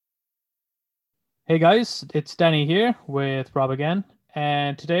Hey guys, it's Danny here with Rob again,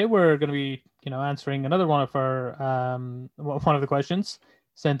 and today we're going to be, answering another one of our one of the questions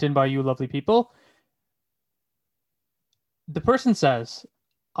sent in by you lovely people. The person says,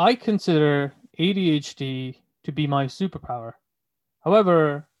 "I consider ADHD to be my superpower.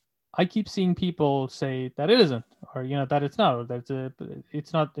 However, I keep seeing people say that it isn't, or that it's not, or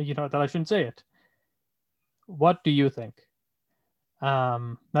it's not, that I shouldn't say it. What do you think?"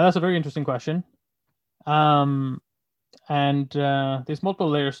 Now that's a very interesting question. Um, and there's multiple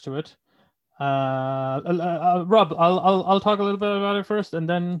layers to it. Rob, I'll talk a little bit about it first, and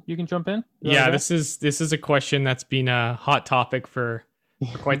then you can jump in. Is that Yeah, okay? this is a question that's been a hot topic for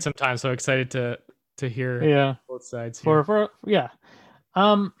quite some time. So excited to hear Yeah. both sides For here. yeah.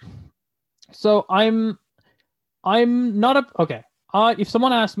 Um. So I'm not a okay. If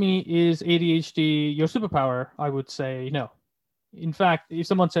someone asked me, "Is ADHD your superpower?" I would say no. In fact, if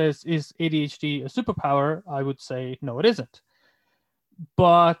someone says, "Is ADHD a superpower?" I would say no, it isn't.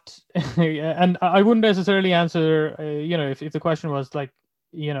 But and I wouldn't necessarily answer. If the question was like,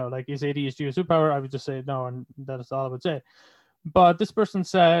 like is ADHD a superpower? I would just say no, and that's all I would say. But this person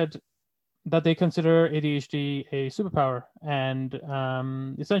said that they consider ADHD a superpower, and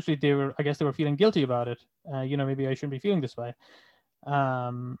essentially I guess, they were feeling guilty about it. Maybe I shouldn't be feeling this way.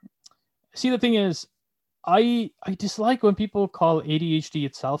 Um, See, the thing is, I dislike when people call ADHD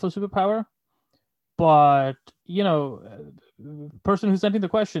itself a superpower, but person who's sending the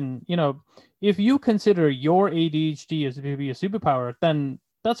question, if you consider your ADHD as to be a superpower, then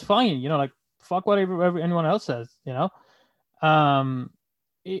that's fine. Like fuck whatever anyone else says. Um,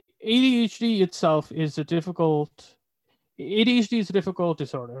 ADHD itself is a difficult. ADHD is a difficult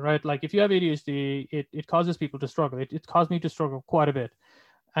disorder, right? Like if you have ADHD, it causes people to struggle. It caused me to struggle quite a bit,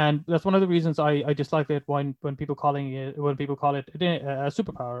 and that's one of the reasons I dislike it when people call it a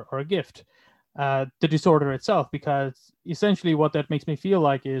superpower or a gift, the disorder itself, because essentially what that makes me feel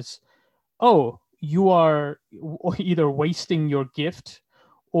like is, oh, you are either wasting your gift,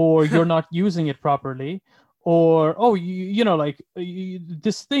 or you're not using it properly, or oh, like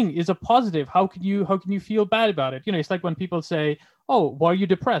this thing is a positive. How can you feel bad about it? It's like when people say, "Oh, why are you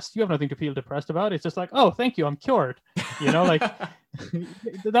depressed? You have nothing to feel depressed about." It's just like, "Oh, thank you, I'm cured." Like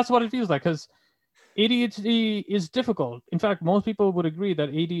that's what it feels like, because ADHD is difficult. In fact, most people would agree that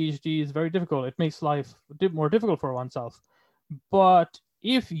ADHD is very difficult. It makes life more difficult for oneself. But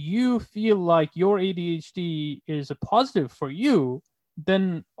if you feel like your ADHD is a positive for you,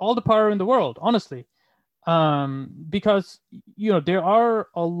 then all the power in the world, honestly. Because there are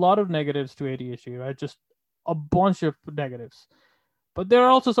a lot of negatives to ADHD, right? Just a bunch of negatives. But there are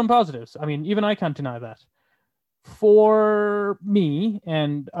also some positives. I mean, even I can't deny that. For me,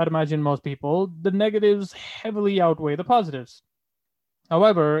 and I'd imagine most people, the negatives heavily outweigh the positives.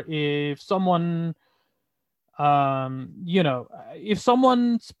 However, if someone's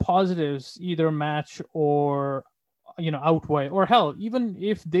positives either match or outweigh, or hell, even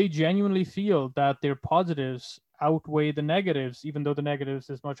if they genuinely feel that their positives outweigh the negatives, even though the negatives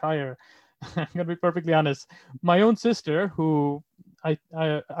is much higher. I'm gonna be perfectly honest. My own sister, who I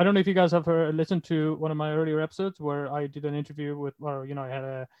don't know if you guys have listened to one of my earlier episodes where I did an interview with, or I had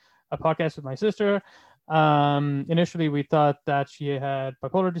a podcast with my sister. Initially, we thought that she had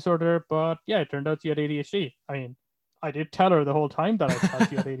bipolar disorder, but yeah, it turned out she had ADHD. I mean, I did tell her the whole time that I thought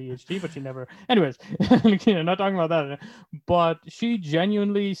she had ADHD, but she never. Anyways, not talking about that. But she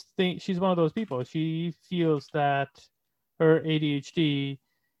genuinely thinks she's one of those people. She feels that her ADHD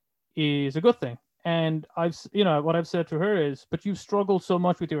is a good thing. And what I've said to her is, but you've struggled so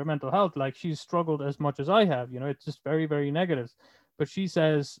much with your mental health. Like she's struggled as much as I have. It's just very, very negative. But she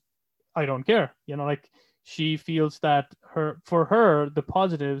says, I don't care. Like she feels that for her the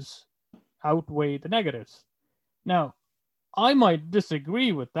positives outweigh the negatives. Now, I might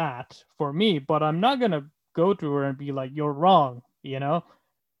disagree with that for me, but I'm not gonna go to her and be like, "You're wrong."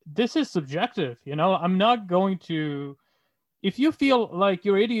 This is subjective. I'm not going to. If you feel like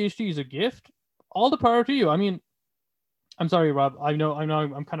your ADHD is a gift, all the power to you. I mean, I'm sorry, Rob. I know,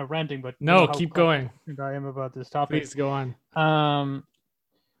 I'm kind of ranting, but you know No, how keep going. passionate I am about this topic. Please go on. Um,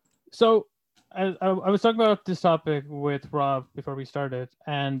 So I was talking about this topic with Rob before we started,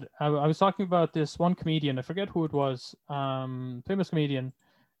 and I was talking about this one comedian. I forget who it was, famous comedian,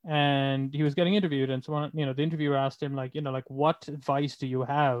 and he was getting interviewed, and someone, the interviewer asked him, like, like, what advice do you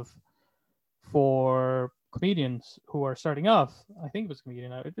have for comedians who are starting off? I think it was a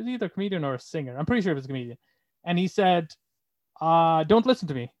comedian. It was either a comedian or a singer. I'm pretty sure it was a comedian. And he said, don't listen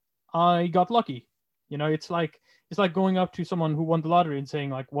to me. I got lucky. It's like going up to someone who won the lottery and saying,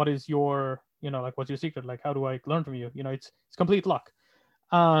 like, what is your, like, what's your secret? Like, how do I learn from you? It's complete luck.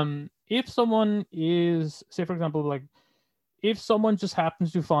 If someone is, say, for example, like if someone just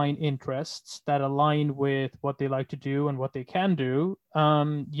happens to find interests that align with what they like to do and what they can do,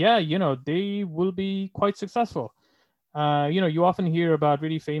 yeah, they will be quite successful. You often hear about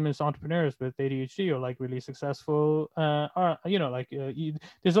really famous entrepreneurs with ADHD or like really successful,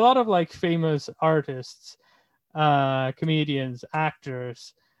 there's a lot of like famous artists, comedians,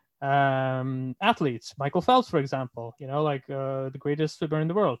 actors, athletes. Michael Phelps, for example, the greatest swimmer in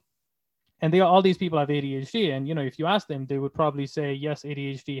the world. And all these people have ADHD, and if you ask them, they would probably say yes,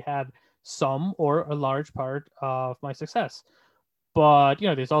 ADHD had some or a large part of my success. But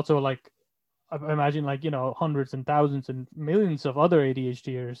there's also like, I imagine, like hundreds and thousands and millions of other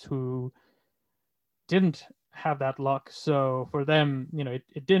ADHDers who didn't have that luck. So for them,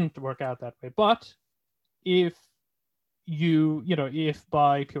 it didn't work out that way. But if if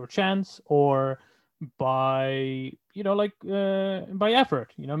by pure chance or by by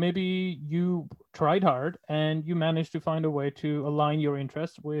effort, maybe you tried hard and you managed to find a way to align your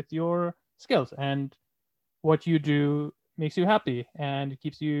interests with your skills, and what you do makes you happy and it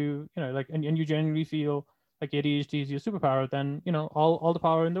keeps you, and you genuinely feel like ADHD is your superpower, then all the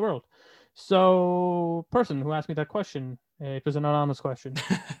power in the world. So person who asked me that question, it was an anonymous question.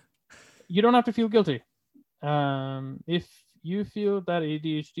 You don't have to feel guilty. If you feel that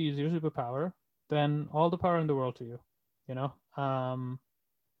ADHD is your superpower, then all the power in the world to you.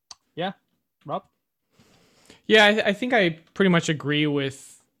 Yeah, Rob. Yeah, I think I pretty much agree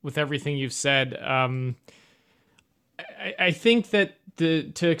with everything you've said. I think that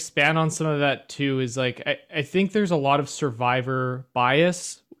to expand on some of that too is like I think there's a lot of survivor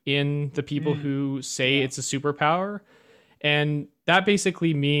bias in the people who say it's a superpower, and that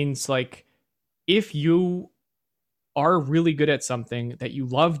basically means like if you are really good at something that you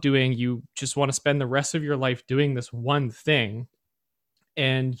love doing, you just want to spend the rest of your life doing this one thing,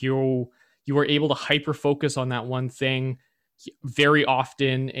 and you are able to hyper focus on that one thing very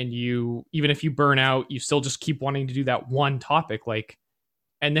often, and you, even if you burn out, you still just keep wanting to do that one topic, like,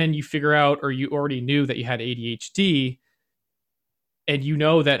 and then you figure out, or you already knew that you had ADHD, and you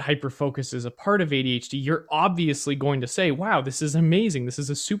know that hyper focus is a part of ADHD, you're obviously going to say, wow, this is amazing, this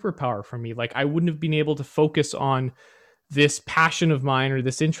is a superpower for me. Like, I wouldn't have been able to focus on this passion of mine or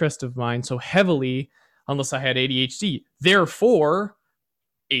this interest of mine so heavily unless I had ADHD. Therefore,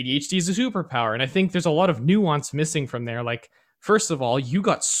 ADHD is a superpower. And I think there's a lot of nuance missing from there. Like, first of all, you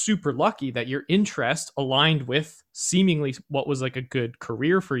got super lucky that your interest aligned with seemingly what was like a good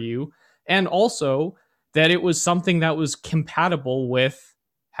career for you. And also that it was something that was compatible with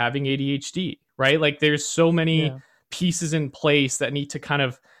having ADHD, right? Like, there's so many pieces in place that need to kind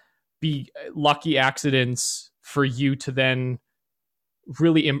of be lucky accidents for you to then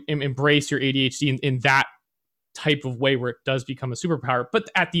really embrace your ADHD in that type of way where it does become a superpower. But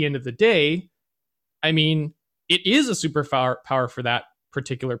at the end of the day, I mean, it is a superpower for that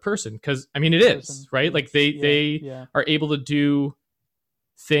particular person, because I mean, it is, right? Like they are able to do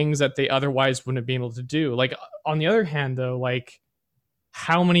things that they otherwise wouldn't be able to do. Like, on the other hand, though, like,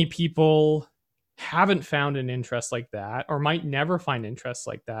 how many people haven't found an interest like that, or might never find interest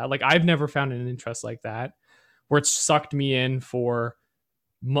like that? Like, I've never found an interest like that where it's sucked me in for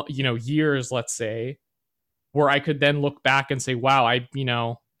years, let's say, where I could then look back and say, wow, I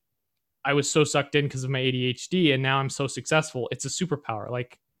was so sucked in because of my ADHD and now I'm so successful. It's a superpower.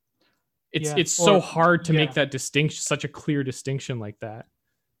 Like, it's so hard to make that distinction, such a clear distinction like that.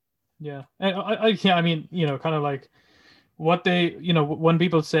 Yeah. And I mean, kind of like what they, when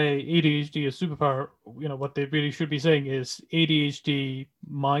people say ADHD is superpower, what they really should be saying is ADHD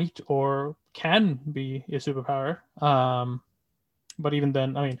might or can be a superpower. But even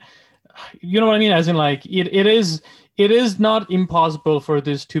then, I mean, you know what I mean? As in, like, it is not impossible for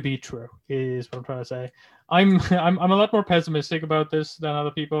this to be true, is what I'm trying to say. I'm a lot more pessimistic about this than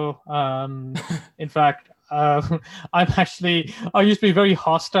other people. In fact, I used to be very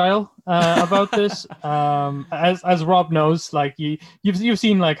hostile about this. As Rob knows, like you've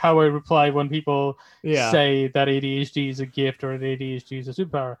seen like how I reply when people say that ADHD is a gift or that ADHD is a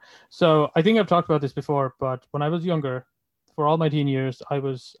superpower. So I think I've talked about this before, but when I was younger, for all my teen years,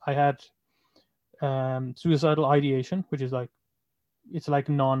 I had suicidal ideation, which is like, it's like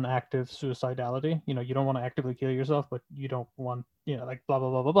non-active suicidality. You don't want to actively kill yourself, but you don't want, like blah, blah,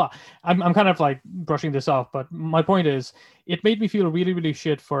 blah, blah, blah. I'm kind of like brushing this off, but my point is it made me feel really, really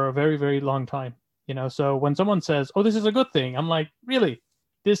shit for a very, very long time. So when someone says, oh, this is a good thing, I'm like, really?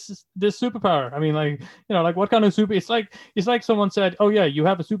 This superpower? I mean, like, like what kind of it's like someone said, oh yeah, you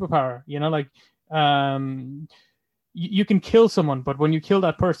have a superpower, like, you can kill someone, but when you kill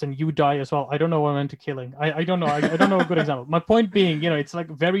that person, you die as well. I don't know what I'm into killing. I don't know. I don't know a good example. My point being, it's like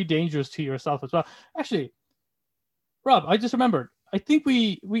very dangerous to yourself as well. Actually, Rob, I just remembered. I think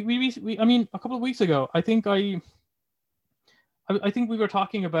I mean, a couple of weeks ago, I think we were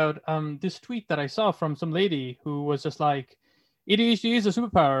talking about this tweet that I saw from some lady who was just like, ADHD is a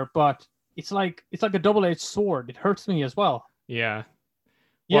superpower, but it's like a double-edged sword. It hurts me as well. Yeah.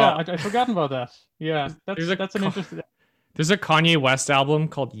 Yeah, Well, I'd forgotten about that. Yeah, there's that's an interesting. there's a Kanye West album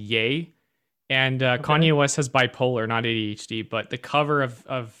called Yay, and Okay. Kanye West has bipolar, not ADHD, but the cover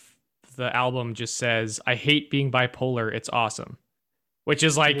of the album just says, "I hate being bipolar. It's awesome," which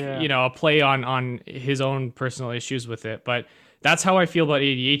is like, Yeah. a play on his own personal issues with it. But that's how I feel about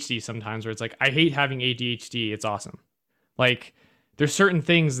ADHD sometimes, where it's like, I hate having ADHD. It's awesome. Like, there's certain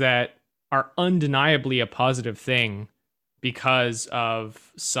things that are undeniably a positive thing because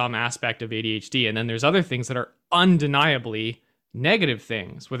of some aspect of ADHD. And then there's other things that are undeniably negative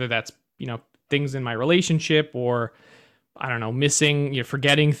things, whether that's, things in my relationship, or I don't know, missing,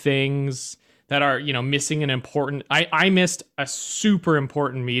 forgetting things that are, missing an important. I missed a super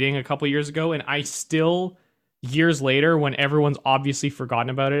important meeting a couple years ago, and I still, years later, when everyone's obviously forgotten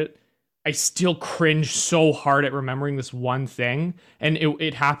about it, I still cringe so hard at remembering this one thing. And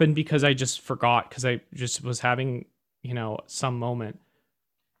it happened because I just forgot, because I just was having, some moment.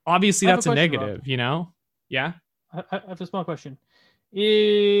 Obviously, I have a that's a question, Rob. negative, Yeah. I have a small question.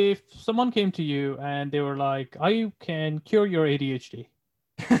 If someone came to you and they were like, "I can cure your ADHD,"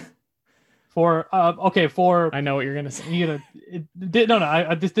 for I know what you're going to say.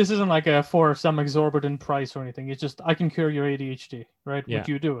 no, this isn't like a for some exorbitant price or anything. It's just I can cure your ADHD, right? Yeah. Would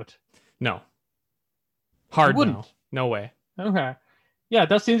you do it? No. You Hard no. wouldn't. No way. Okay. Yeah,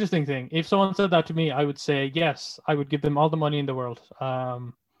 that's the interesting thing. If someone said that to me, I would say yes. I would give them all the money in the world.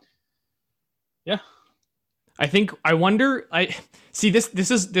 Yeah. I wonder, I see this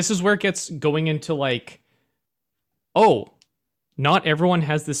is where it gets going into like, oh, not everyone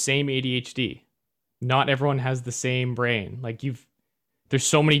has the same ADHD. Not everyone has the same brain. Like, there's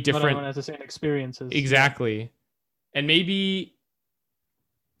so many Not different. everyone has the same experiences. Exactly. And maybe,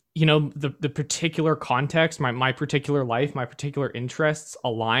 the particular context, my particular life, my particular interests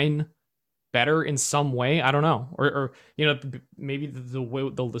align better in some way. I don't know. Or maybe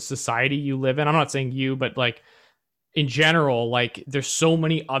the society you live in. I'm not saying you, but like, in general, like, there's so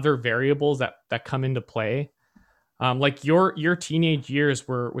many other variables that come into play. Like your teenage years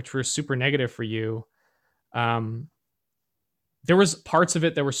which were super negative for you. Um, there was parts of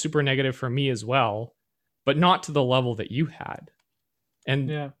it that were super negative for me as well, but not to the level that you had. And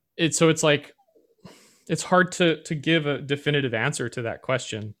Yeah. it's like, it's hard to give a definitive answer to that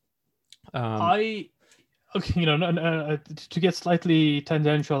question. I okay, to get slightly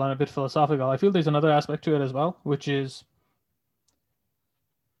tangential and a bit philosophical, I feel there's another aspect to it as well, which is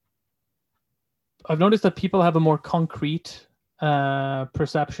I've noticed that people have a more concrete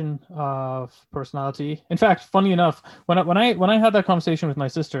perception of personality. In fact, funny enough, when I had that conversation with my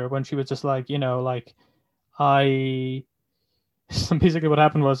sister, when she was just like, like I so basically what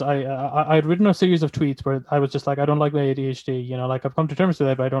happened was I'd written a series of tweets where I was just like, I don't like my ADHD, like I've come to terms with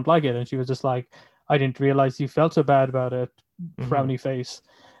it, but I don't like it. And she was just like, I didn't realize you felt so bad about it, frowny face.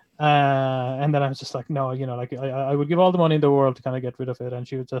 And then I was just like, no, like I would give all the money in the world to kind of get rid of it. And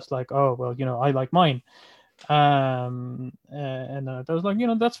she was just like, oh, well, I like mine. And I was like,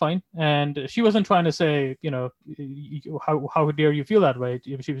 that's fine. And she wasn't trying to say, how dare you feel that way.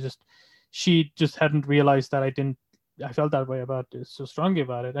 She just hadn't realized that I felt that way about it so strongly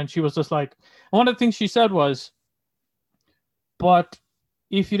about it. And she was just like, one of the things she said was, but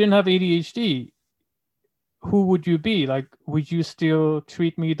if you didn't have ADHD, who would you be? Like, would you still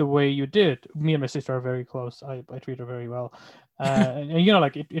treat me the way you did? Me and my sister are very close. I treat her very well. And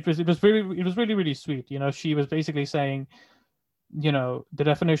like it was really, really sweet. She was basically saying, the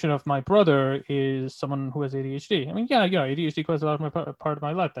definition of my brother is someone who has ADHD. I mean, yeah, ADHD causes a lot of my part of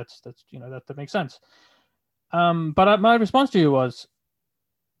my life. That's that makes sense. But my response to you was,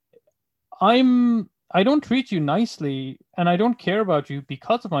 I don't treat you nicely, and I don't care about you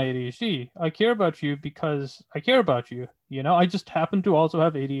because of my ADHD. I care about you because I care about you. I just happen to also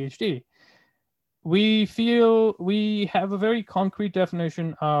have ADHD. We feel we have a very concrete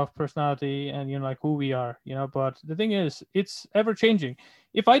definition of personality and like who we are. But the thing is, it's ever changing.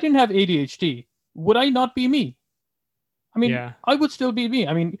 If I didn't have ADHD, would I not be me? I mean, Yeah. I would still be me.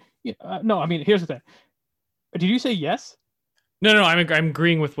 I mean, no. I mean, here's the thing. Did you say yes? No, I'm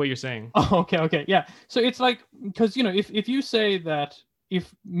agreeing with what you're saying. Oh, okay, yeah. So it's like, because if you say that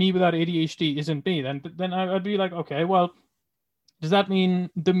if me without ADHD isn't me, then I'd be like, okay, well, does that mean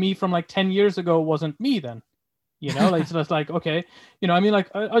the me from like 10 years ago wasn't me then? Like it's just like, okay, I mean, like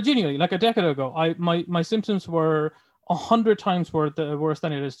I genuinely, like a decade ago, my symptoms were 100 times worse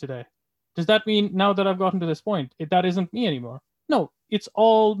than it is today. Does that mean now that I've gotten to this point, that isn't me anymore? No, it's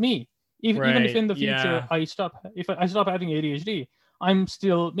all me. Even if Right. in the future Yeah. if I stop having ADHD, I'm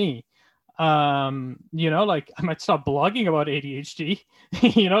still me. Like I might stop blogging about ADHD.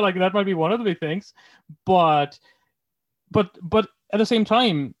 Like that might be one of the big things, but but at the same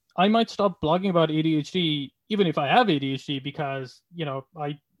time, I might stop blogging about ADHD even if I have ADHD because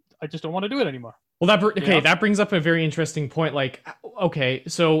I just don't want to do it anymore. Well, You okay, know? that brings up a very interesting point. Like, okay,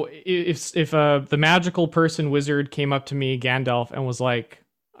 so if the magical person wizard came up to me, Gandalf, and was like,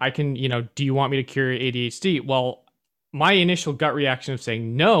 "I can, do you want me to cure your ADHD?" Well, my initial gut reaction of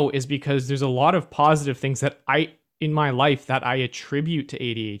saying no is because there's a lot of positive things that I in my life that I attribute to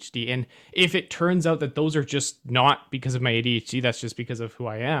ADHD, and if it turns out that those are just not because of my ADHD, that's just because of who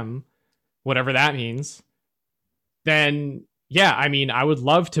I am, whatever that means, then yeah, I mean, I would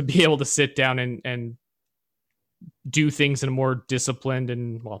love to be able to sit down and do things in a more disciplined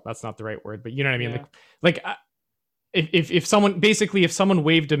and, well, that's not the right word, but you know what I mean? Yeah. Like if someone, basically, if someone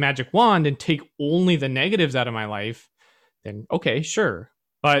waved a magic wand and take only the negatives out of my life, then okay, sure.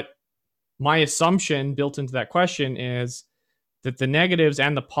 But my assumption built into that question is that the negatives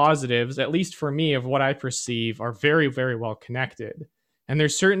and the positives, at least for me, of what I perceive, are very, very well connected. And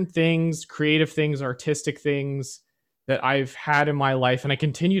there's certain things, creative things, artistic things that I've had in my life and I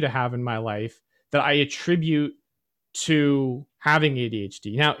continue to have in my life that I attribute to having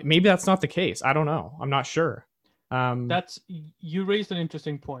ADHD. Now, maybe that's not the case. I don't know. I'm not sure. That's You raised an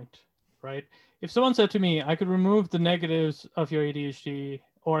interesting point, right? If someone said to me, I could remove the negatives of your ADHD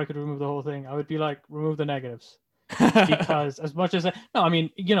or I could remove the whole thing, I would be like, remove the negatives. Because as much as no, I mean,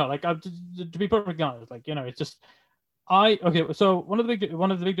 like to be perfectly honest, like, it's just okay. So one of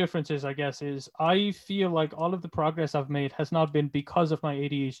the big differences, I guess, is I feel like all of the progress I've made has not been because of my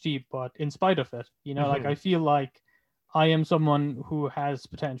ADHD, but in spite of it. Like Mm-hmm. I feel like I am someone who has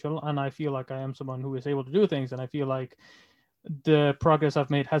potential, and I feel like I am someone who is able to do things, and I feel like the progress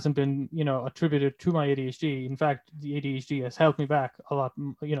I've made hasn't been, attributed to my ADHD. In fact, the ADHD has helped me back a lot,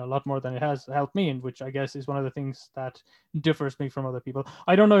 a lot more than it has helped me, and which I guess is one of the things that differs me from other people.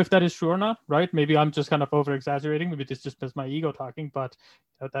 I don't know if that is true or not, right? Maybe I'm just kind of over exaggerating. Maybe it's just my ego talking, but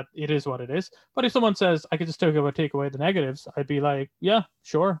that it is what it is. But if someone says I could just take away the negatives, I'd be like, yeah,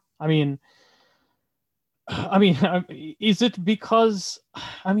 sure. I mean, is it because?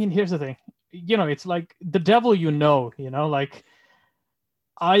 I mean, here's the thing. It's like the devil. Like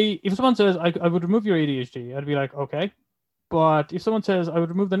if someone says I would remove your ADHD, I'd be like, okay. But if someone says I would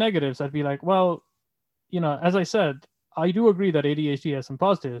remove the negatives, I'd be like, well, as I said, I do agree that ADHD has some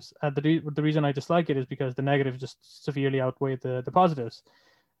positives. And the reason I dislike it is because the negatives just severely outweigh the positives.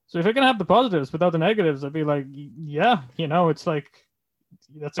 So if I can have the positives without the negatives, I'd be like, yeah, it's like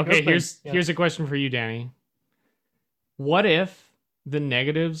that's a Okay, good thing. here's Yeah. here's a question for you, Danny. What if the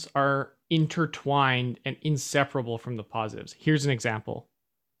negatives are intertwined and inseparable from the positives? Here's an example.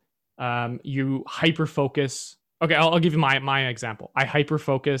 You hyper focus. Okay, I'll give you my example. I hyper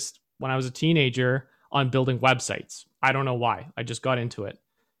focused when I was a teenager on building websites. I don't know why. I just got into it.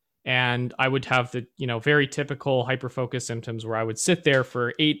 And I would have the, very typical hyper focus symptoms where I would sit there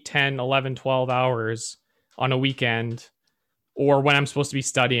for 8, 10, 11, 12 hours on a weekend or when I'm supposed to be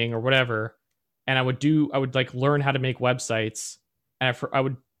studying or whatever. And I would like learn how to make websites. And I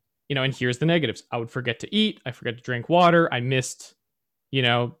would, and here's the negatives. I would forget to eat. I forget to drink water. I missed, you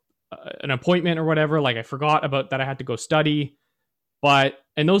know, an appointment or whatever. Like I forgot about that I had to go study.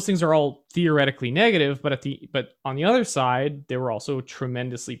 And those things are all theoretically negative, but on the other side, they were also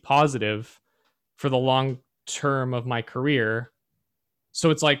tremendously positive for the long term of my career. So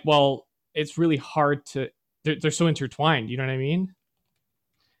it's like, well, it's really hard to they're so intertwined, you know what I mean?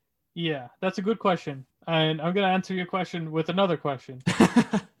 Yeah, that's a good question. And I'm going to answer your question with another question.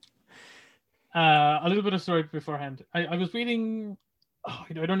 A little bit of story beforehand. I was reading, I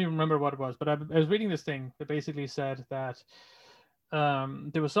don't even remember what it was, but I was reading this thing that basically said that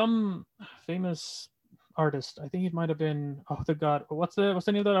there was some famous artist. I think it might have been, oh the god, what's the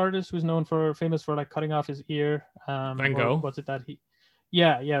name of that artist who's known for famous for like cutting off his ear? Van Or Gogh. was it that he?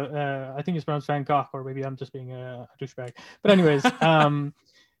 Yeah, yeah. I think it's pronounced Van Gogh, or maybe I'm just being a douchebag. But anyways,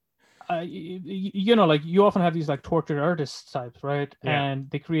 like you often have these like tortured artist types, right? Yeah. And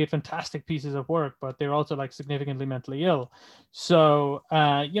they create fantastic pieces of work, but they're also like significantly mentally ill. So,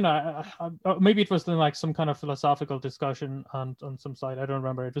 maybe it was then like some kind of philosophical discussion on some side. I don't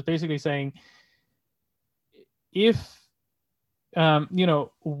remember. It was basically saying if,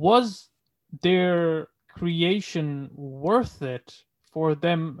 was their creation worth it for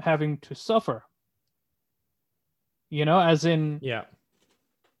them having to suffer? as in, Yeah.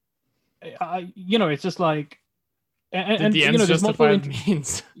 it's just like, Did the ends there's multiple justify the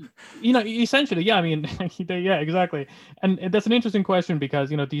means? essentially, yeah, I mean, yeah, exactly. And that's an interesting question because,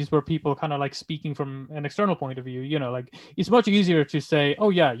 these were people kind of like speaking from an external point of view, like it's much easier to say, oh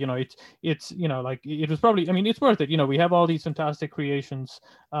yeah, it's like it was probably, I mean, it's worth it. We have all these fantastic creations.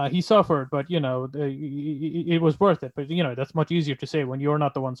 He suffered, but it was worth it. But that's much easier to say when you're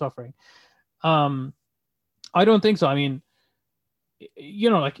not the one suffering. um I don't think so. I mean,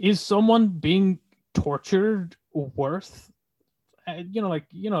 like, is someone being tortured worth, like, I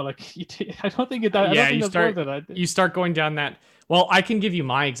don't think I don't Yeah, think that's worth it. you start going down that. Well, I can give you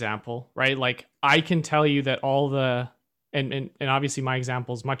my example, right? Like I can tell you that all the and obviously my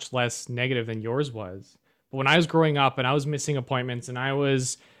example is much less negative than yours was. But when I was growing up and I was missing appointments and I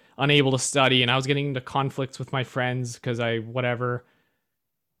was unable to study and I was getting into conflicts with my friends because I whatever,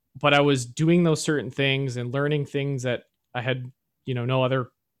 but I was doing those certain things and learning things that I had, no other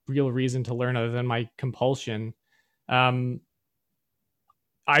real reason to learn other than my compulsion. Um,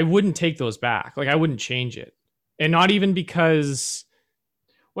 I wouldn't take those back. Like I wouldn't change it. And not even because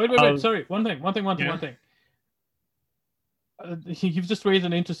Wait. of Sorry, one yeah. thing. You've just raised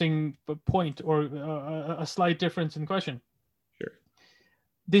an interesting point, or a slight difference in question. Sure.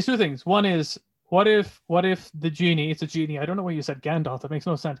 These two things. One is, what if the genie? It's a genie. I don't know why you said Gandalf. That makes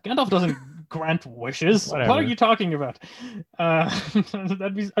no sense. Gandalf doesn't grant wishes. What are Whatever. you talking about?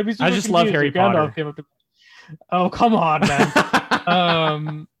 I'd be super I just love confused Harry if Gandalf Potter. came up to. Oh, come on, man.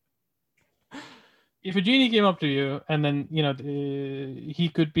 um, if a genie came up to you and then he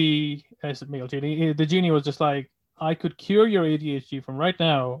could be as a male genie, the genie was just like, I could cure your ADHD from right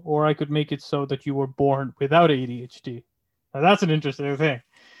now, or I could make it so that you were born without ADHD. Now that's an interesting thing.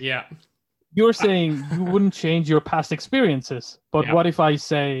 Yeah. You're saying you wouldn't change your past experiences, but Yeah. what if I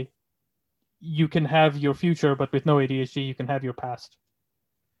say you can have your future, but with no ADHD, you can have your past?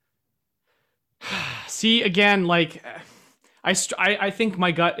 See again, like I think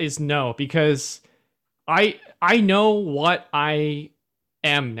my gut is no because I know what I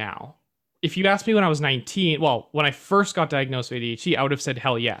am now. If you asked me when I was 19, well, when I first got diagnosed with ADHD, I would have said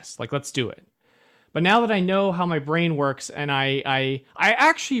hell yes, like let's do it. But now that I know how my brain works and I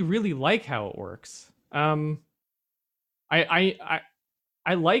actually really like how it works. I I I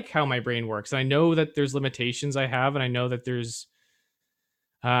I like how my brain works. I know that there's limitations I have and I know that there's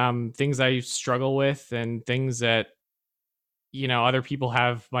things I struggle with and things that other people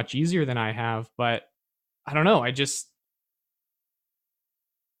have much easier than I have, but I don't know. I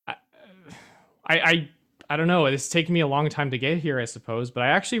I I don't know. It's taken me a long time to get here, I suppose, but I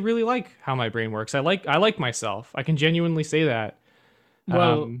actually really like how my brain works. I like myself. I can genuinely say that.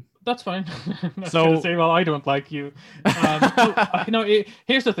 Well, Um, that's fine. I'm not gonna so say, well, I don't like you.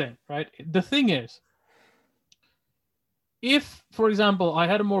 Here's the thing, right? The thing is, if, for example, I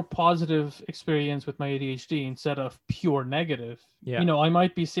had a more positive experience with my ADHD instead of pure negative, yeah, I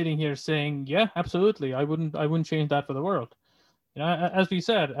might be sitting here saying, yeah, absolutely, I wouldn't change that for the world. As we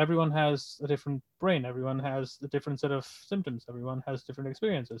said, everyone has a different brain, everyone has a different set of symptoms, everyone has different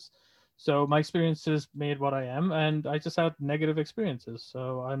experiences. So my experiences made what I am, and I just had negative experiences.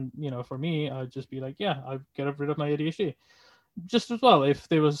 So for me, I'd just be like, yeah, I'd get rid of my ADHD. Just as well, if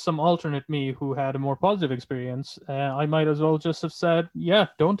there was some alternate me who had a more positive experience, I might as well just have said, yeah,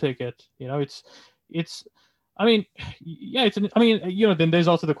 don't take it. It's I mean, yeah, I mean, then there's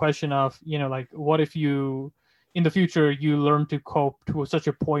also the question of, like, what if you in the future you learn to cope to such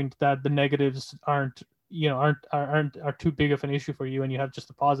a point that the negatives aren't too big of an issue for you, and you have just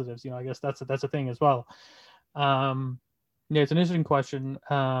the positives. I guess that's a thing as well. um yeah, it's an interesting question.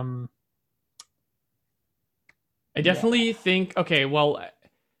 I Yeah. definitely think okay. Well,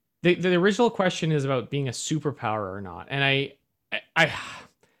 the original question is about being a superpower or not, and I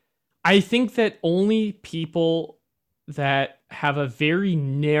I think that only people that have a very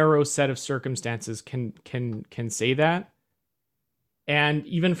narrow set of circumstances can say that. And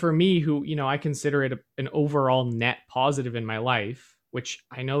even for me, who I consider it an overall net positive in my life, which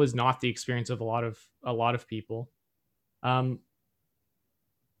I know is not the experience of a lot of people. Um,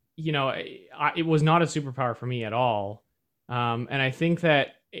 it was not a superpower for me at all. And I think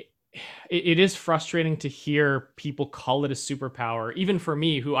that it is frustrating to hear people call it a superpower, even for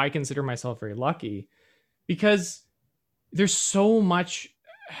me, who I consider myself very lucky, because there's so much.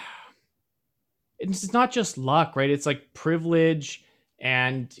 It's not just luck, right? It's like privilege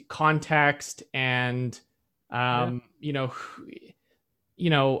and context and Yeah. um, you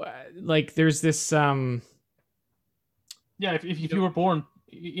know, like there's this Yeah, if you were born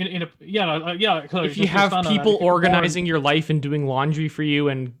in a, yeah, yeah, sorry, if you just to have expand on that, people if you were born. organizing your life and doing laundry for you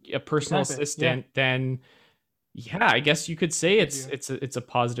and a personal Exactly, yeah. assistant, then Yeah, I guess you could say If it's you, it's a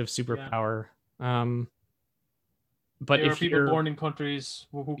positive yeah. superpower. Um, but There are if people you're born in countries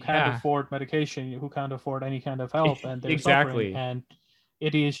who can't yeah, afford medication, who can't afford any kind of help, and they're suffering. exactly. And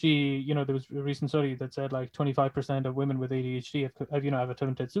ADHD, there was a recent study that said like 25% of women with ADHD have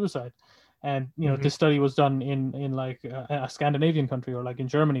attempted suicide. And Hmm. this study was done in like a Scandinavian country, or like in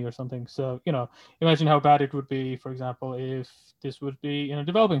Germany or something. So imagine how bad it would be, for example, if this would be in a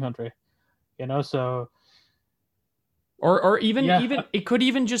developing country. So Or even yeah. even it could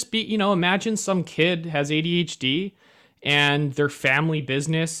even just be, imagine some kid has ADHD and their family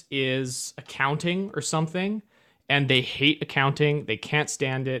business is accounting or something, and they hate accounting, they can't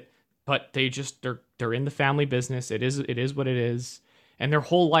stand it, but they're in the family business. It is what it is. And their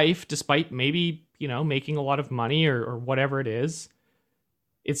whole life, despite maybe, making a lot of money or whatever it is,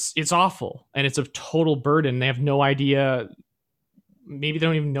 it's awful and it's a total burden. They have no idea, maybe they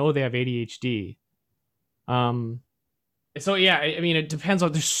don't even know they have ADHD. Um so yeah, I mean, it depends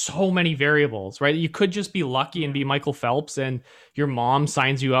on. There's so many variables, right? You could just be lucky and Yeah. be Michael Phelps, and your mom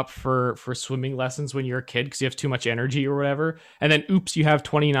signs you up for swimming lessons when you're a kid because you have too much energy or whatever, and then oops, you have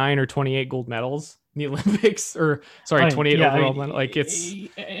 29 or 28 gold medals in the Olympics, or sorry, I mean, 28 yeah, overall medal. Like it's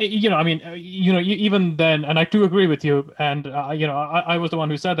even then, and I do agree with you. And I was the one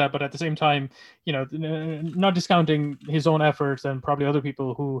who said that, but at the same time, not discounting his own efforts and probably other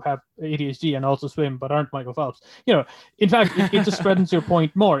people who have ADHD and also swim but aren't Michael Phelps. In fact, it just strengthens your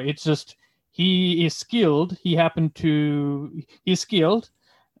point more. It's just he is skilled. He's skilled,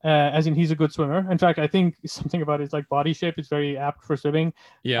 as in he's a good swimmer. In fact, I think something about his like body shape is very apt for swimming.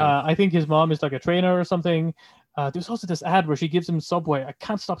 yeah, I think his mom is like a trainer or something. There's also this ad where she gives him Subway. I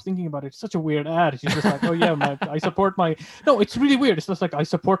can't stop thinking about it. It's such a weird ad. She's just like, "Oh yeah, I support my." No, it's really weird. It's just like I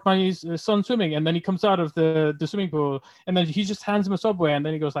support my son swimming, and then he comes out of the swimming pool, and then he just hands him a Subway, and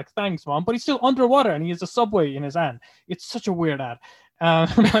then he goes like, "Thanks, mom," but he's still underwater, and he has a Subway in his hand. It's such a weird ad.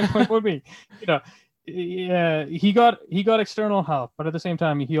 My point would be, you know, yeah, he got external help, but at the same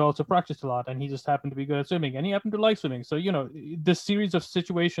time, he also practiced a lot, and he just happened to be good at swimming, and he happened to like swimming. So the series of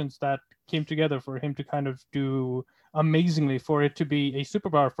situations that came together for him to kind of do amazingly, for it to be a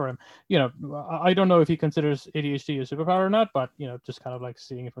superpower for him. I don't know if he considers ADHD a superpower or not, but just kind of like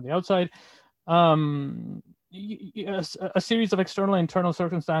seeing it from the outside. Um, a series of external and internal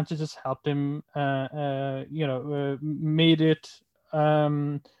circumstances just helped him, made it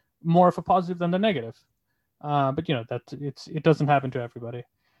more of a positive than the negative. But that it doesn't happen to everybody.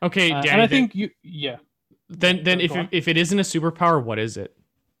 okay, And Danny. I Then think yeah, then go on. if it isn't a superpower, what is it?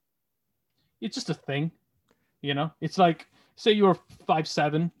 It's just a thing. It's like, say you're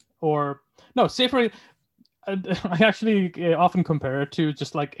 5'7", or no, say for I actually often compare it to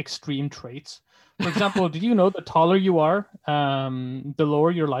just like extreme traits. For example, did you know the taller you are, the lower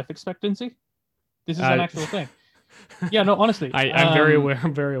your life expectancy? This is an Uh, actual thing. Yeah, no, honestly. I'm very aware.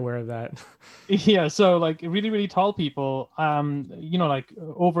 I'm very aware of that. Yeah, so like really, really tall people, like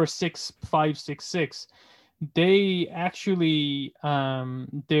over 6'5", 6'6", they actually,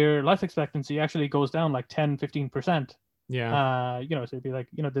 their life expectancy actually goes down like 10-15%. Yeah, So it'd be like,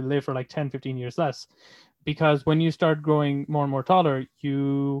 they live for like 10-15 years less, because when you start growing more and more taller,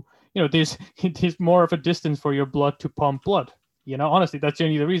 there's there's more of a distance for your blood to pump blood. Honestly, that's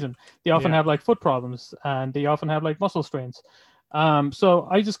generally the reason. They often yeah. have like foot problems, and they often have like muscle strains. So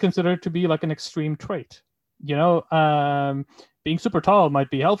I just consider it to be like an extreme trait. Being super tall might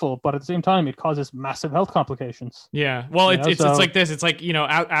be helpful, but at the same time, it causes massive health complications. Yeah. Well, it's So like this. It's like,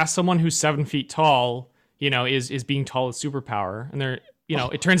 ask someone who's 7 feet tall, is being tall a superpower, and they're, oh,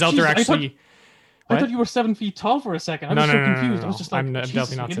 it turns out they're Jesus, I thought actually I thought what? you were 7 feet tall for a second. I No, was no, so no, no, no, confused. I was no. just I'm like, definitely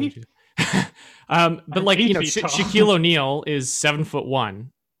Jesus, not really? 7 feet. But I'm like, 8 feet tall. Shaquille O'Neal is 7'1".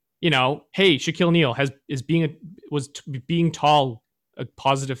 Hey, Shaquille O'Neal was being tall a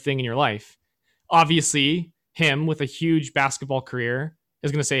positive thing in your life. Obviously, him with a huge basketball career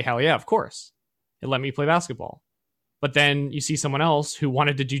is going to say, hell yeah, of course. It let me play basketball. But then you see someone else who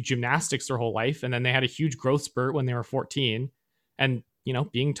wanted to do gymnastics their whole life, and then they had a huge growth spurt when they were 14. And,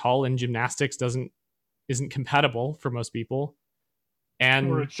 being tall in gymnastics isn't compatible for most people. Or a And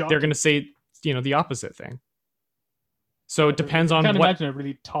they're going jockey. to say, the opposite thing. So it depends I on can't what. imagine a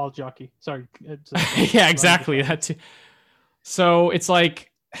really tall jockey. Sorry, it's Yeah, a line exactly. just That too. So it's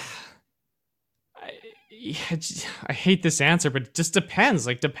like, I, I hate this answer, but it just depends.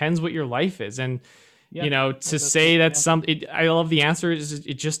 Like, depends what your life is. And Yeah, to that's say basically that the answer. I love the answer is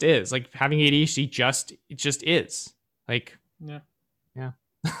it just is. Like, having ADHD it just is. Like, Yeah. yeah.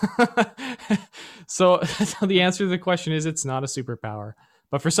 So the answer to the question is it's not a superpower,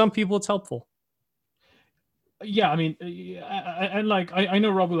 but for some people it's helpful. Yeah, I mean, and like I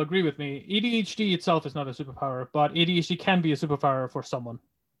know Rob will agree with me. ADHD itself is not a superpower, but ADHD can be a superpower for someone.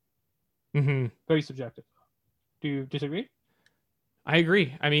 Hmm. Very subjective. Do you disagree? I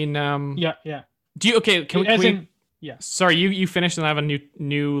agree. I mean, Yeah, yeah. do you okay? Can As we? in, yeah. Sorry, you finished, and I have a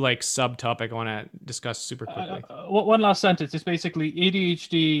new like subtopic I want to discuss super quickly. One last sentence. It's basically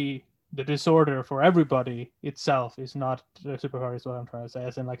ADHD, the disorder for everybody itself is not a superpower. Is what I'm trying to say.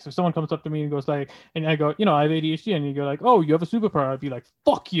 As in, like, if someone comes up to me and goes like, and I go, I have ADHD, and you go like, oh, you have a superpower. I'd be like,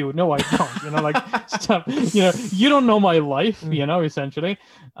 fuck you. No, I don't. Like, stop. You don't know my life. Essentially.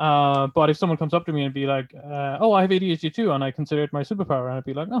 But if someone comes up to me and be like, oh, I have ADHD too, and I consider it my superpower, and I'd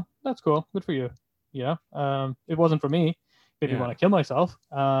be like, oh, that's cool. Good for you. It wasn't for me. If you want Yeah. to kill myself,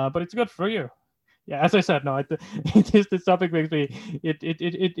 but it's good for you. Yeah, as I said, no, this topic makes me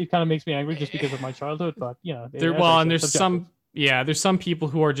it kind of makes me angry just because of my childhood. But There, as I well, and said, there's subjective. some people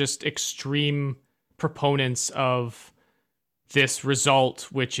who are just extreme proponents of this result,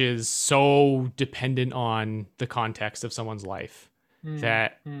 which is so dependent on the context of someone's life. Mm,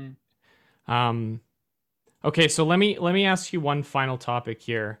 That mm. um okay, so let me ask you one final topic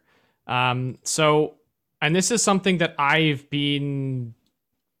here. So, and this is something that I've been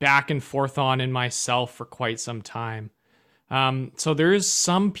back and forth on in myself for quite some time. So there's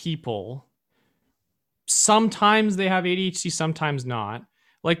some people, sometimes they have ADHD, sometimes not.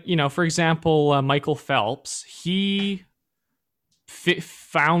 Like, for example, Michael Phelps, he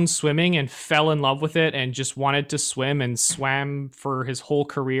found swimming and fell in love with it and just wanted to swim and swam for his whole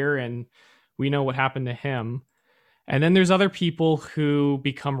career. And we know what happened to him. And then there's other people who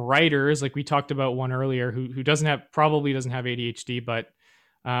become writers, like we talked about one earlier, who probably doesn't have ADHD, but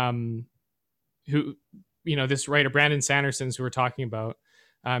um, who this writer Brandon Sanderson's who we're talking about.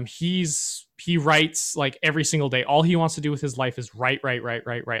 He writes like every single day. All he wants to do with his life is write, write, write,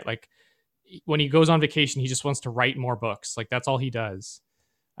 write, write. Like when he goes on vacation, he just wants to write more books. Like that's all he does.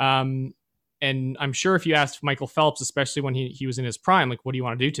 Um, and I'm sure if you asked Michael Phelps, especially when he was in his prime, like, what do you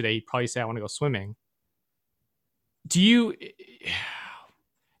want to do today? He'd probably say, I want to go swimming. Do you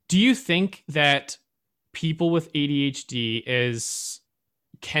think that people with ADHD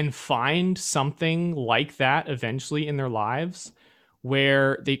can find something like that eventually in their lives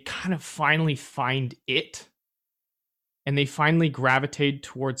where they kind of finally find it and they finally gravitate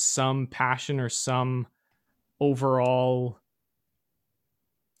towards some passion or some overall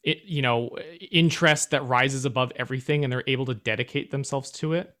interest that rises above everything and they're able to dedicate themselves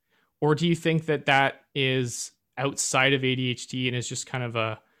to it? Or do you think that that is outside of ADHD and is just kind of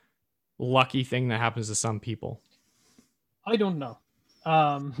a lucky thing that happens to some people? I don't know.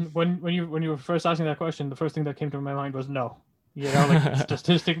 When you were first asking that question, the first thing that came to my mind was no. Like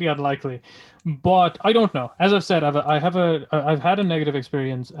statistically unlikely, but I don't know. As I've said, I've had a negative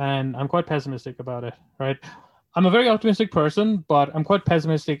experience, and I'm quite pessimistic about it. Right, I'm a very optimistic person, but I'm quite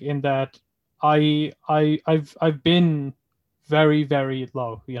pessimistic in that I've been very very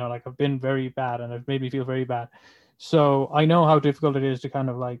low. Like I've been very bad, and I've made me feel very bad. So I know how difficult it is to kind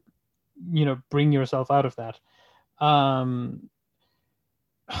of like bring yourself out of that. Um,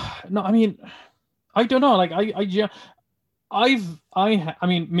 no, I mean, I don't know. Like I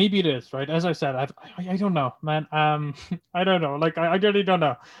mean, maybe it is right. As I said, I don't know, man. I don't know. Like I really don't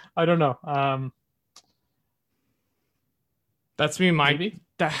know. I don't know. That's me. Maybe.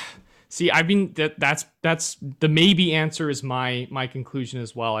 See, I've been that's the maybe answer is my conclusion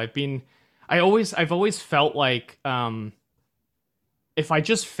as well. I've always felt like if I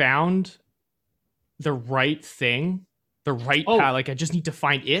just found the right thing, the right path, Oh, like I just need to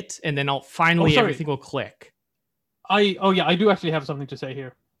find it, and then I'll oh, finally sorry. everything will click. Oh yeah, I do actually have something to say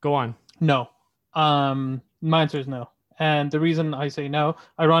here. Go on. No. My answer is no. And the reason I say no,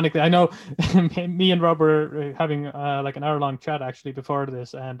 ironically, I know me and Rob were having like an hour-long chat actually before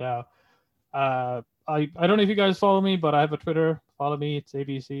this, and I don't know if you guys follow me, but I have a Twitter. Follow me. It's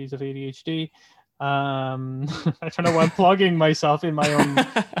ABCs of ADHD. I don't know why I'm plugging myself in my own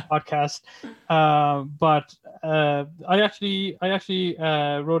podcast. But I actually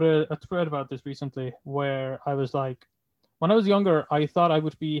wrote a thread about this recently where I was like, when I was younger, I thought I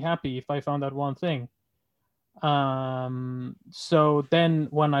would be happy if I found that one thing. So then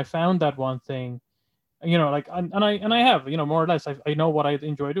when I found that one thing, like and I have more or less I know what I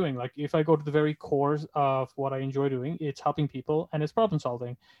enjoy doing. Like if I go to the very core of what I enjoy doing, it's helping people and it's problem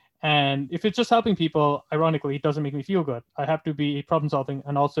solving. And if it's just helping people, ironically, it doesn't make me feel good. I have to be problem solving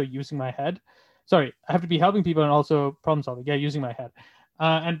and also using my head. Sorry, I have to be helping people and also problem solving, yeah, using my head.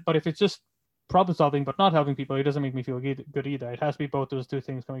 But if it's just problem solving but not helping people, it doesn't make me feel good either. It has to be both those two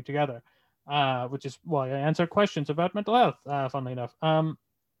things coming together, which is why I answer questions about mental health, funnily enough.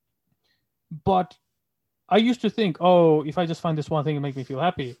 But I used to think, oh, if I just find this one thing, it make me feel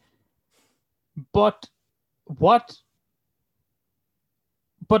happy. But what?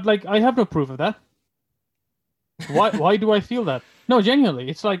 But like, I have no proof of that. Why do I feel that? No, genuinely,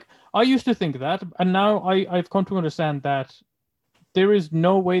 it's like I used to think that, and now I've come to understand that there is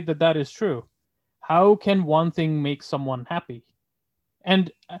no way that that is true. How can one thing make someone happy?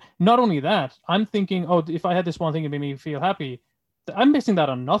 And not only that, I'm thinking, oh, if I had this one thing, it made me feel happy. I'm basing that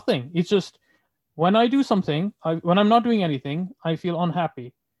on nothing. It's just when I do something, when I'm not doing anything, I feel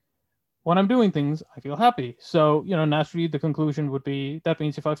unhappy. When I'm doing things, I feel happy. So, naturally, the conclusion would be that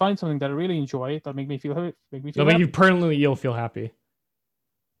means if I find something that I really enjoy, that make me No, feel but happy. you permanently you'll feel happy.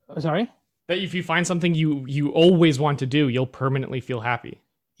 Sorry. That if you find something you always want to do, you'll permanently feel happy.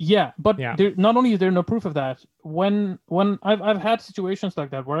 Yeah, but Yeah. not only is there no proof of that, when I've had situations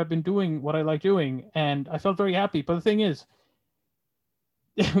like that where I've been doing what I like doing and I felt very happy. But the thing is,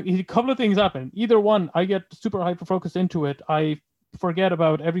 a couple of things happen. Either one, I get super hyper focused into it, I forget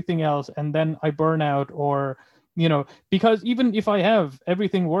about everything else, and then I burn out, or because even if I have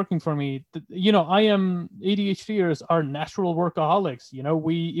everything working for me, I am ADHDers are natural workaholics.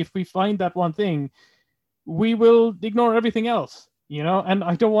 If we find that one thing, we will ignore everything else. And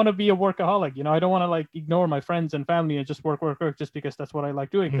I don't want to be a workaholic. I don't want to like ignore my friends and family and just work just because that's what I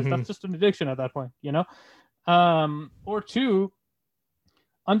like doing, because that's just an addiction at that point. Or two,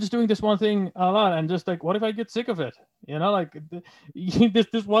 I'm just doing this one thing a lot, and just like, what if I get sick of it? Like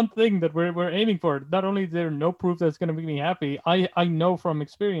this one thing that we're aiming for. Not only is there no proof that it's going to make me happy, I know from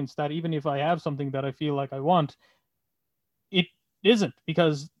experience that even if I have something that I feel like I want, it isn't,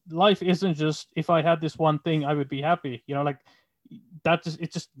 because life isn't just if I had this one thing I would be happy. Like that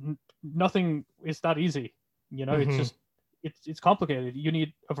just nothing is that easy. It's just it's complicated. You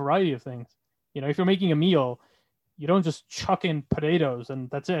need a variety of things. If you're making a meal, you don't just chuck in potatoes and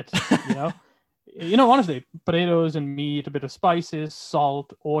that's it. Honestly, potatoes and meat, a bit of spices,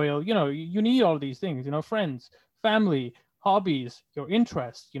 salt, oil. You need all of these things. Friends, family, hobbies, your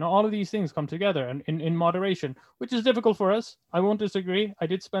interests. All of these things come together and in moderation, which is difficult for us. I won't disagree. I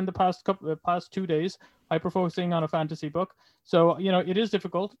did spend the past 2 days hyper focusing on a fantasy book, so it is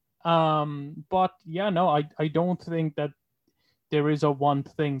difficult. But yeah, no, I don't think that there is a one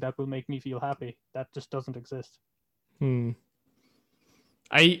thing that will make me feel happy. That just doesn't exist.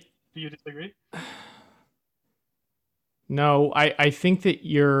 I Do you disagree? No, I think that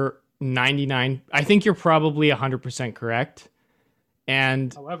you're 99. I think you're probably 100% correct.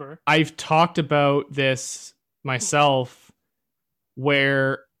 And however, I've talked about this myself,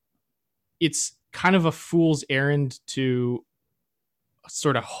 where it's kind of a fool's errand to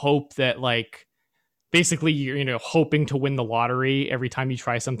sort of hope that, like, basically you're hoping to win the lottery every time you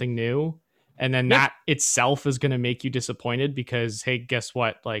try something new, and then that itself is going to make you disappointed, because hey, guess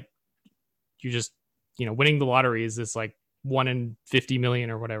what, like, you just winning the lottery is this like 1 in 50 million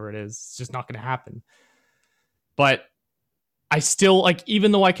or whatever it is. It's just not going to happen. But I still, like,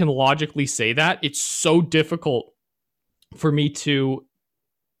 even though I can logically say that, it's so difficult for me to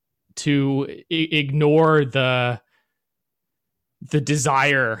ignore the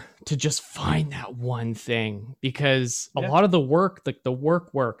desire to just find that one thing, because a lot of the work, like the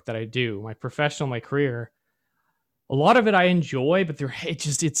work that I do, my professional, my career, a lot of it I enjoy, but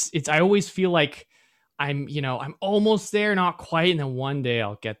it's I always feel like I'm almost there, not quite, and then one day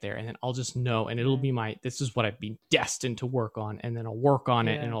I'll get there, and then I'll just know, and it'll be this is what I've been destined to work on, and then I'll work on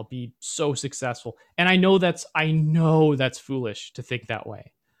it, and I'll be so successful. And I know that's foolish to think that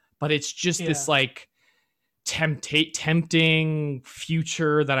way, but it's just this like tempting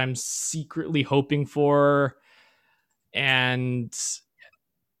future that I'm secretly hoping for, and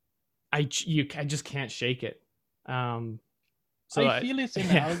I just can't shake it. So I feel it's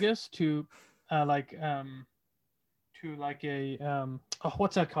analogous to like a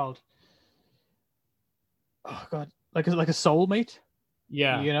what's that called? Oh god, like a soulmate.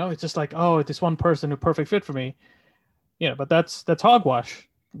 Yeah. It's just like, oh, this one person, a perfect fit for me. But that's hogwash.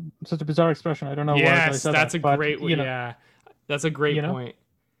 Such a bizarre expression. I don't know why I said that's that. That's a great point.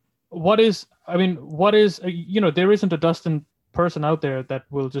 There isn't a Dustin person out there that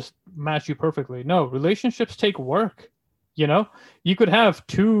will just match you perfectly. No, relationships take work. You could have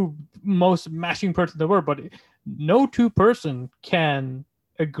two most matching persons in the world, but no two person can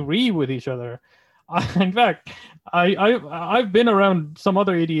agree with each other. In fact, I've been around some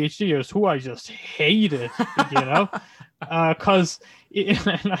other ADHDers who I just hated, because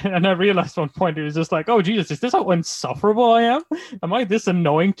and I realized one point it was just like, oh Jesus, is this how insufferable I am? Am I this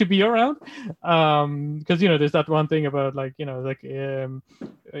annoying to be around? Because there's that one thing about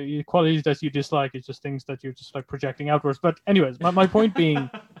qualities that you dislike. It's just things that you're just like projecting outwards. But anyways, my point being,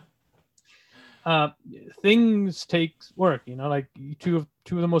 uh, things take work. You know, like two of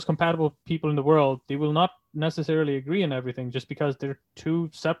the most compatible people in the world, they will not necessarily agree on everything just because they're two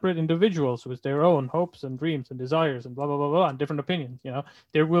separate individuals with their own hopes and dreams and desires and blah blah blah blah and different opinions. You know,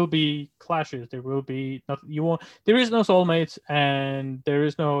 there will be clashes. There will be not. You won't. There is no soulmates, and there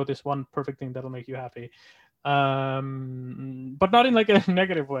is no this one perfect thing that'll make you happy. But not in like a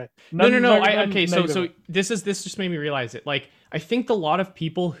negative way. No, Not, no, no. not Okay. negative So way. this just made me realize it. Like, I think a lot of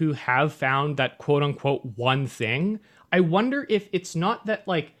people who have found that quote unquote one thing, I wonder if it's not that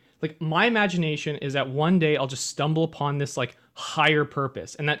like my imagination is that one day I'll just stumble upon this like higher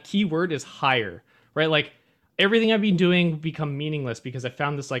purpose, and that key word is higher, right? Like everything I've been doing become meaningless because I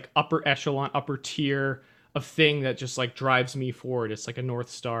found this like upper echelon, upper tier of thing that just like drives me forward. It's like a North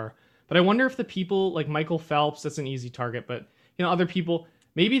Star. But I wonder if the people like Michael Phelps, that's an easy target, but other people,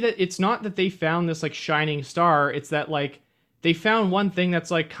 maybe that it's not that they found this like shining star, it's that like they found one thing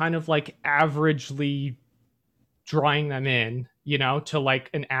that's like kind of like averagely drawing them in, to like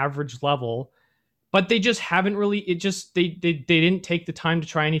an average level, but they just haven't really it just they didn't take the time to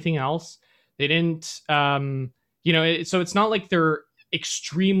try anything else. They didn't so it's not like they're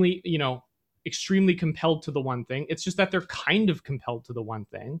extremely, extremely compelled to the one thing. It's just that they're kind of compelled to the one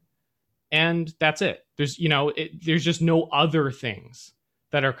thing, and that's it. There's there's just no other things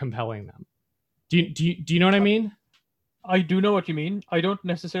that are compelling them. Do you know what I mean? I do know what you mean. I don't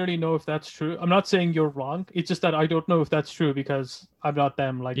necessarily know if that's true. I'm not saying you're wrong. It's just that I don't know if that's true because I'm not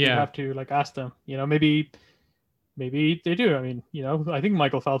them. Like you'd Yeah. have to like ask them. You know, maybe they do. I mean, I think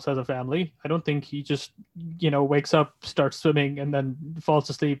Michael Phelps has a family. I don't think he just wakes up, starts swimming, and then falls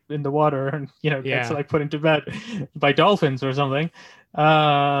asleep in the water and gets Yeah. like put into bed by dolphins or something.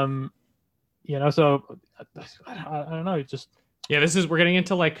 Um, so I don't know. It just Yeah, we're getting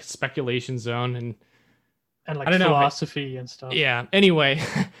into like speculation zone, and and I like don't know. philosophy and stuff. Yeah. Anyway,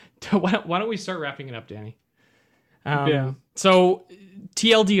 why don't we start wrapping it up, Danny? Yeah. So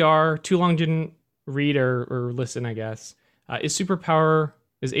TLDR, too long didn't read or listen, I guess. Is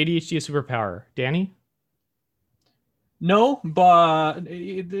ADHD a superpower? Danny? No, but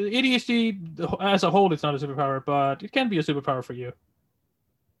the ADHD as a whole, it's not a superpower, but it can be a superpower for you.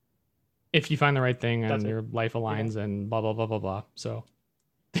 If you find the right thing That's and it. your life Yeah. aligns and blah blah blah blah blah. So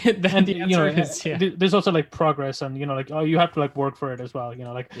And the answer is yeah. there's also like progress and like you have to like work for it as well.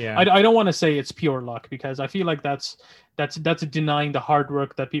 Like Yeah. I don't want to say it's pure luck because I feel like that's denying the hard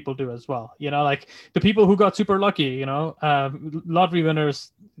work that people do as well. Like the people who got super lucky, lottery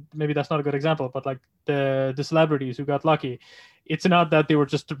winners, maybe that's not a good example, but like the celebrities who got lucky, it's not that they were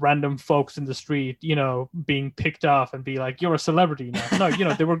just random folks in the street, being picked off and be like, you're a celebrity now. No,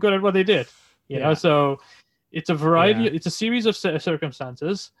 they were good at what they did, Yeah. so it's a variety, Yeah. it's a series of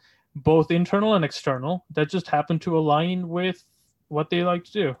circumstances, both internal and external, that just happen to align with what they like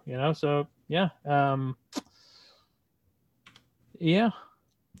to do, so yeah. Yeah.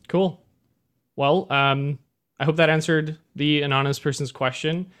 Cool. Well, I hope that answered the anonymous person's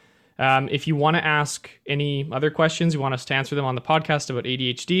question. If you want to ask any other questions, you want us to answer them on the podcast about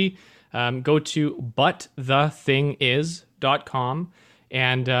ADHD, go to butthethingiscom,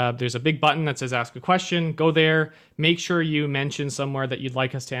 and there's a big button that says ask a question. Go there. Make sure you mention somewhere that you'd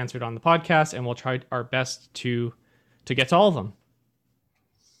like us to answer it on the podcast, and we'll try our best to get to all of them.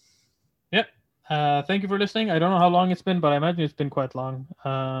 Yep. Thank you for listening. I don't know how long it's been, but I imagine it's been quite long.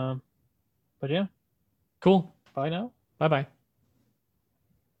 But yeah. Cool. Bye now. Bye-bye.